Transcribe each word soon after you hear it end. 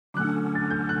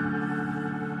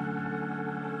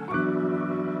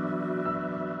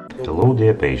Hello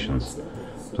dear patients,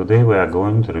 today we are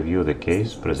going to review the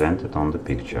case presented on the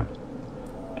picture.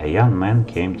 A young man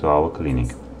came to our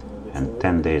clinic and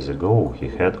 10 days ago he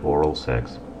had oral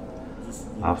sex.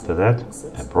 After that,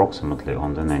 approximately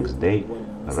on the next day,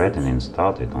 reddening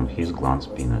started on his glans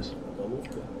penis.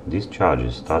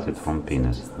 Discharges started from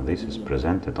penis, this is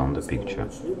presented on the picture.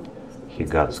 He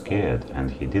got scared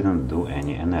and he didn't do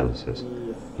any analysis.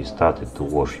 He started to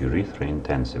wash urethra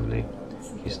intensively.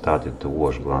 He started to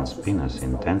wash glans penis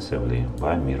intensively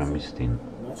by miramistin.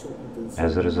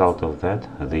 As a result of that,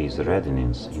 these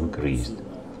reddenings increased.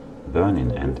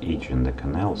 Burning and itch in the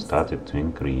canal started to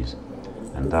increase,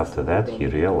 and after that he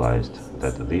realized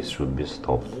that this should be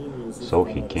stopped, so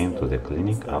he came to the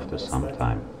clinic after some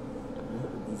time.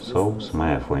 So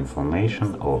smear for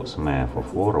inflammation or smear for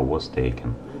flora was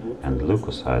taken, and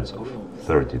leukocytes of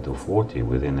 30 to 40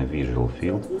 within a visual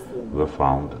field were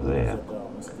found there.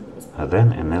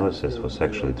 Then analyses for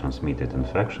sexually transmitted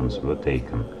infections were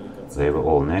taken. They were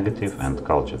all negative and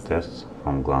culture tests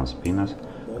from glans penis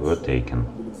were taken,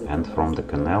 and from the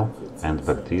canal and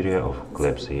bacteria of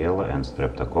klebsiella and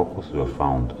streptococcus were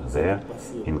found there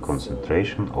in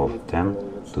concentration of 10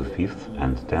 to 5th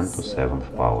and 10 to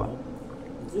 7th power.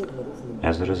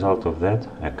 As a result of that,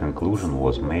 a conclusion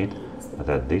was made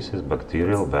that this is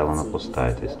bacterial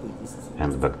balanoposthitis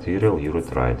and bacterial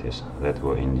urethritis that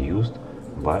were induced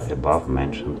by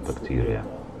above-mentioned bacteria.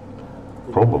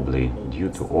 Probably due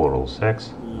to oral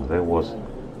sex, there was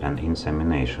an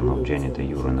insemination of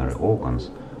genitourinary organs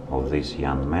of this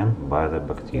young man by the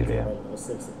bacteria.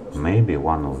 Maybe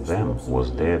one of them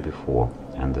was there before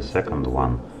and the second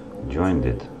one joined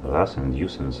it, thus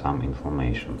inducing some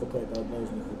inflammation.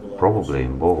 Probably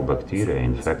both bacteria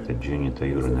infected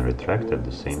genitourinary tract at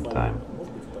the same time.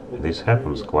 This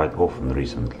happens quite often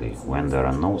recently, when there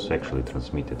are no sexually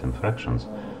transmitted infections,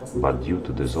 but due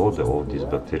to disorder of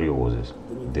dysbacteriosis,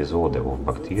 disorder of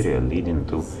bacteria leading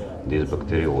to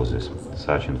dysbacteriosis,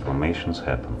 such inflammations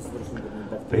happen.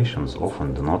 Patients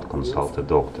often do not consult a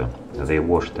doctor. They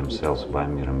wash themselves by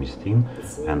miramistin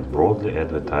and broadly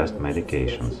advertised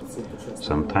medications.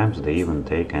 Sometimes they even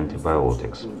take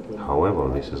antibiotics. However,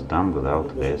 this is done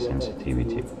without their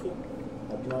sensitivity.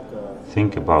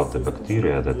 Think about the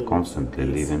bacteria that constantly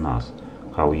live in us,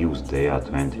 how used they are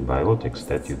to antibiotics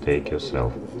that you take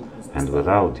yourself, and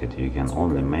without it you can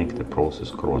only make the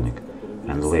process chronic,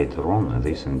 and later on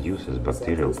this induces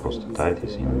bacterial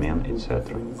prostatitis in men,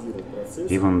 etc.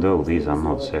 Even though these are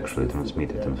not sexually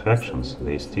transmitted infections,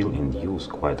 they still induce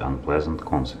quite unpleasant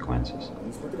consequences.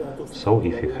 So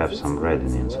if you have some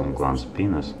reddenings on glans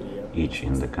penis, itch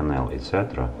in the canal,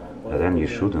 etc., then you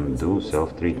shouldn't do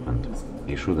self-treatment.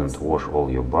 You shouldn't wash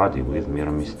all your body with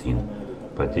miramistin.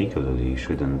 Particularly, you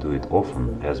shouldn't do it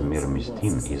often, as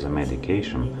miramistin is a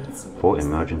medication for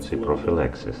emergency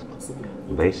prophylaxis.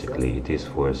 Basically, it is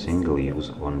for a single use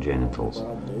on genitals,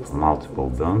 for multiple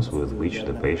burns with which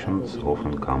the patients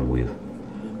often come with.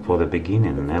 For the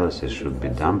beginning, analysis should be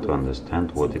done to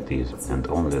understand what it is, and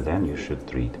only then you should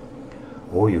treat.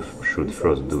 Or you should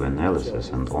first do analysis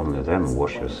and only then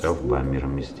wash yourself by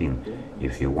miramistin,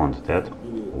 if you want that,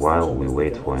 while we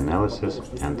wait for analysis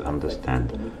and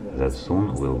understand that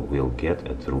soon we'll get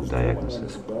a true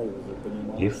diagnosis.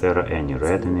 If there are any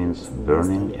reddenings,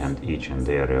 burning and itch in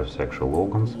the area of sexual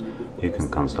organs, you can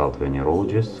consult the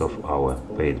neurologists of our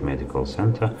paid medical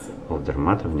center of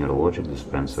Dermatovenerologic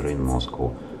dispensary in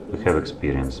Moscow. We have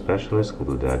experienced specialists who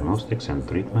do diagnostics and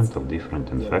treatment of different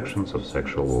infections of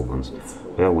sexual organs.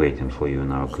 We are waiting for you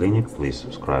in our clinic. Please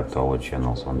subscribe to our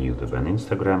channels on YouTube and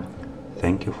Instagram.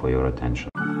 Thank you for your attention.